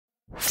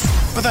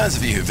For those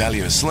of you who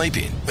value a sleep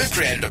in, we've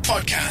created a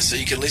podcast so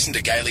you can listen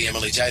to Gaily,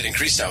 Emily, Jade and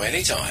Christo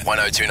anytime.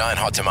 1029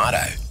 Hot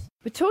Tomato.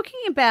 We're talking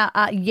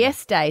about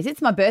yes days.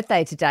 It's my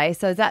birthday today,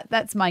 so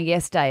that's my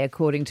yes day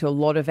according to a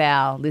lot of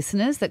our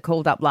listeners that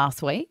called up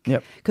last week.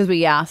 Yep. Because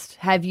we asked,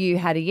 have you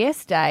had a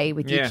yes day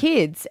with your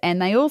kids?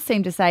 And they all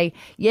seem to say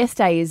yes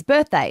day is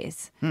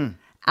birthdays.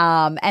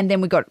 And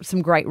then we got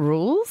some great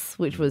rules,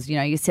 which was,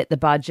 you set the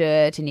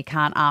budget and you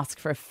can't ask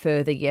for a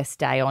further yes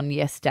day on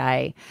yes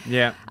day.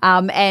 Yeah.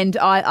 And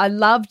I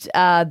loved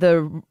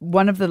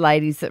one of the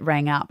ladies that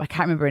rang up. I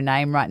can't remember her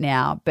name right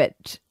now,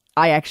 but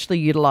I actually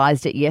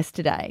utilised it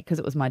yesterday because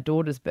it was my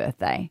daughter's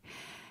birthday.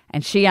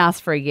 And she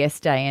asked for a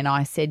yes day and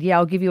I said, yeah,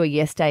 I'll give you a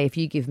yes day if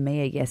you give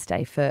me a yes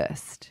day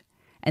first.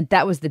 And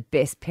that was the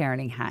best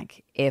parenting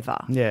hack ever.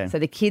 Yeah. So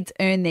the kids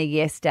earn their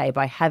yes day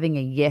by having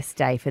a yes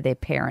day for their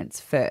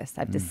parents first.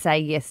 They have to say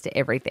yes to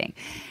everything.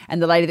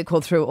 And the lady that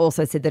called through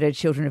also said that her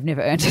children have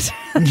never earned it.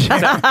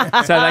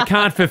 So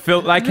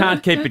they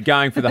can't keep it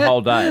going for the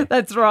whole day.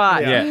 That's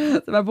right. Yeah.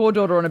 So my poor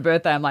daughter on her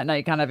birthday, I'm like, no,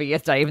 you can't have a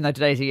yes day, even though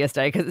today's your yes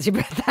day because it's your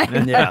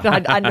birthday. Yeah.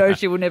 I know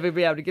she will never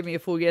be able to give me a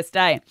full yes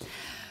day.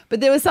 But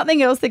there was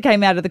something else that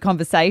came out of the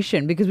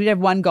conversation because we had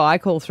one guy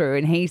call through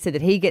and he said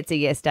that he gets a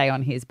yes day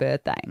on his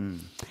birthday.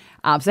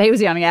 So he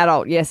was the only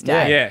adult yes day.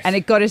 Yeah. Yes. And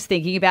it got us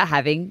thinking about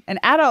having an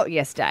adult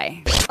yes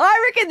day.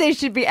 I reckon there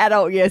should be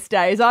adult yes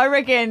days. I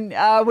reckon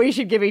we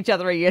should give each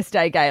other a yes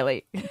day,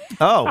 Gaily.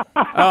 Oh.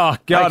 Oh,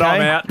 God, Okay.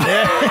 I'm out.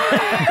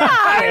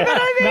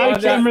 No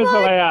cameras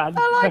allowed.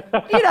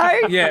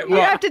 You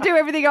have to do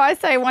everything I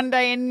say one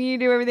day and you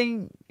do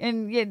everything.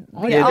 And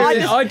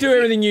I do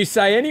everything you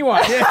say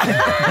anyway.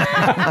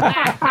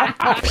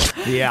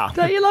 Yeah.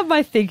 Don't you love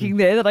my thinking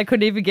there that I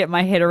couldn't even get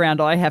my head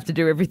around I have to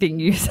do everything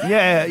you say?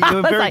 Yeah, you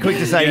were very quick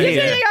to say You do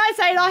yeah. everything I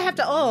say and I have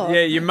to,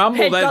 Yeah, you mumble.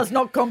 head That. does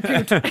not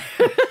compute.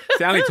 It's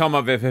the only time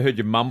I've ever heard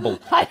you mumble.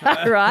 I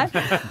know, right?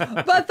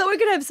 But I thought we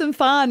could have some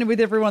fun with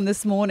everyone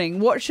this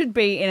morning. What should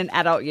be in an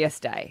adult yes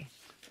day?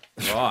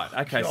 Right.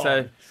 Okay.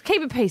 So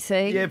Keep it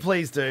PC. Yeah,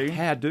 please do.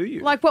 how do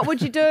you? Like, what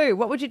would you do?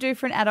 What would you do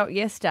for an adult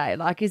yes day?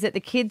 Like, is it the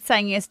kids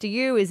saying yes to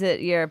you? Is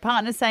it your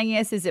partner saying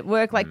yes? Is it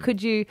work? Like,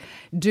 could you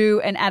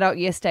do an adult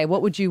yes day?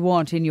 What would you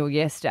want in your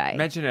yes day?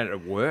 Imagine it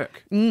at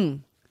work. So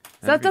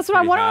that's what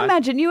I want to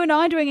imagine. You and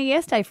I doing a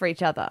yes day for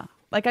each other.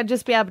 Like, I'd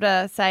just be able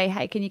to say,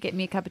 hey, can you get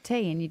me a cup of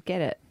tea? And you'd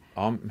get it.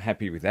 I'm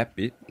happy with that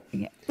bit.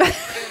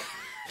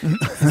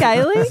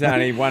 Gaily? There's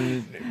only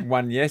one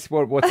yes.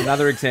 What's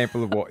another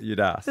example of what you'd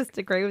ask? Just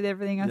agree with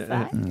everything I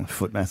say.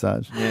 Foot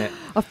massage. Yeah.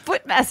 A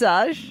foot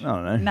massage? I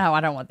don't know. No,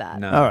 I don't want that.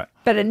 No. All right.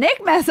 But a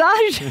neck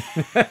massage?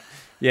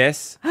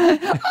 Yes. Oh,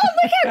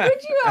 look how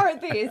good you are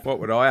at this. What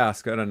would I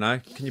ask? I don't know.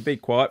 Can you be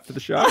quiet for the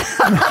show?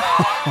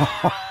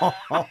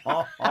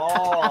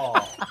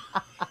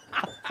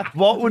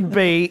 What would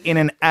be in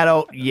an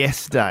adult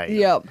yes day?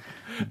 Yep.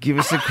 Give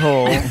us a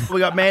call. We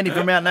got Mandy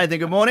from Mount Nathan.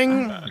 Good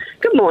morning.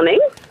 Good morning.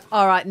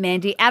 All right,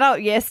 Mandy,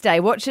 adult yes day.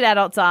 What should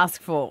adults ask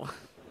for?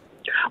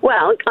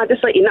 Well, I'll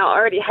just let you know, I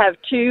already have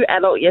 2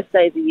 adult yes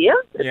days a year.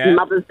 It's Yeah.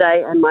 Mother's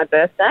Day and my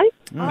birthday.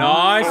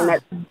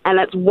 Nice. And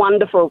it's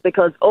wonderful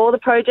because all the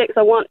projects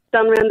I want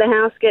done around the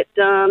house get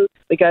done.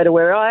 We go to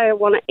where I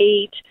want to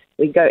eat.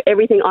 We go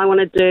everything I want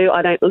to do.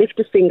 I don't lift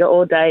a finger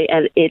all day,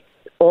 and it's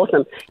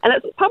awesome. And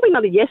it's probably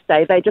not a yes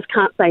day. They just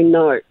can't say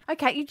no.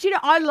 Okay,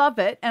 I love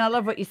it, and I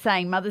love what you're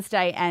saying, Mother's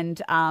Day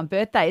and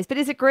birthdays. But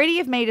is it greedy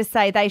of me to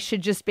say they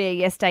should just be a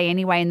yes day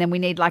anyway, and then we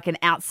need like an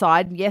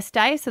outside yes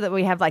day so that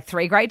we have like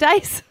 3 great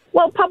days?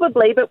 Well,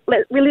 probably, but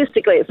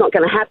realistically it's not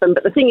going to happen.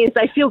 But the thing is,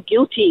 they feel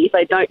guilty if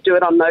they don't do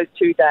it on those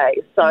 2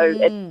 days. So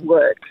it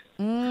works.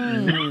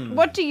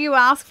 What do you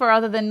ask for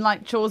other than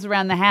like chores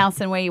around the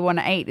house and where you want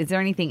to eat? Is there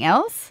anything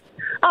else?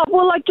 Oh,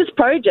 well, like just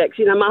projects.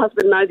 You know, my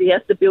husband knows he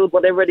has to build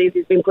whatever it is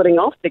he's been putting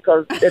off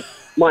because it's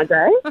my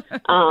day.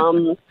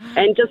 And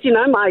just,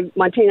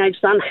 my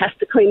teenage son has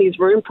to clean his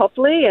room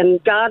properly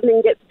and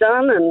gardening gets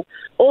done and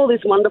all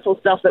this wonderful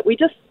stuff that we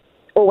just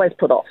always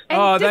put off.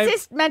 And does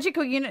this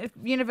magical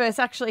universe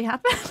actually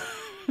happen?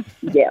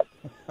 Yeah.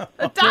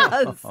 It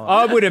does.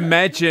 I would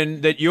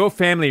imagine that your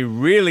family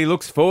really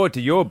looks forward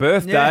to your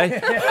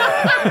birthday.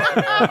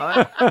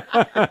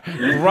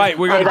 Great,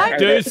 we're going to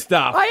do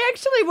stuff. I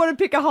actually want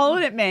to pick a hole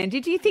in it, man. Do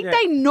you think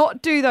they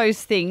not do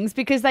those things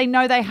because they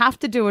know they have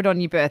to do it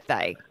on your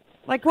birthday?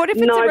 Like, what if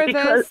it's a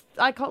reverse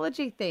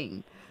psychology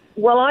thing?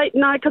 Well,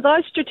 because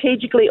I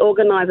strategically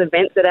organise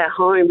events at our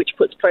home, which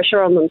puts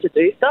pressure on them to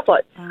do stuff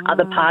like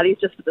other parties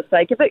just for the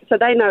sake of it. So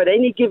they know at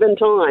any given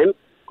time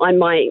I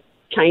might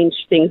change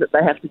things that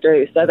they have to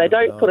do. So they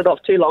don't put it off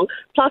too long.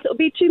 Plus, it'll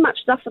be too much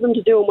stuff for them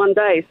to do in one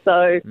day.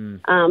 So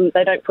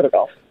they don't put it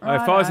off.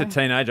 If I was a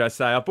teenager, I'd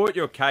say, I bought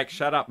you a cake.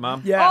 Shut up,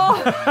 Mum.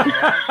 Yeah.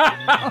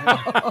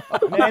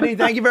 Mandy,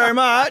 thank you very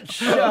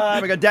much. We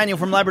got Daniel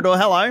from Labrador.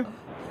 Hello.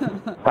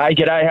 Hey,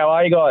 g'day. How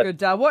are you guys?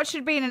 Good. What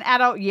should be in an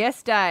adult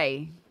yes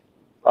day?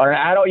 On an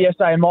adult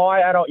yesterday,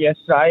 my adult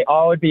yesterday,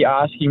 I would be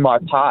asking my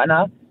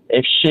partner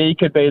if she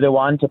could be the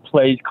one to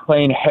please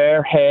clean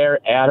her hair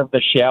out of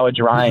the shower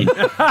drain.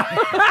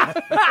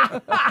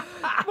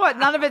 What,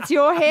 none of it's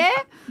your hair?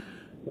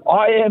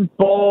 I am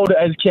bald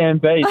as can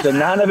be, so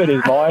none of it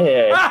is my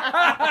hair.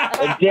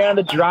 It's down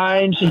the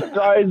drain. She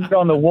throws it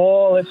on the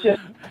wall. It's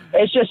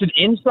just an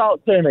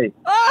insult to me.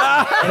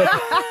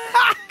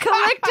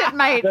 Collect it,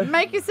 mate.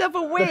 Make yourself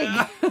a wig.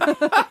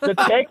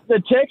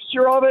 The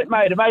texture of it,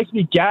 mate, it makes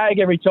me gag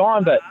every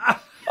time. But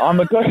I'm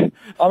a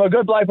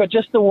good bloke, but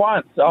just the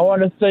once. I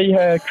want to see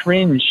her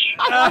cringe.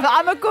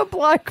 I'm a good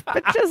bloke,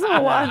 but just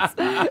once.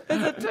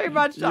 Is it too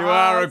much to You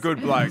are a ask? good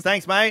bloke.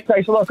 Thanks, mate.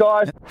 Thanks a lot,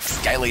 guys.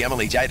 Gaily,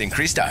 Emily, Jade and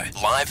Christo.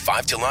 Live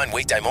 5 till 9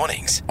 weekday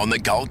mornings on the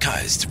Gold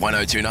Coast.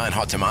 102.9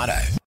 Hot Tomato.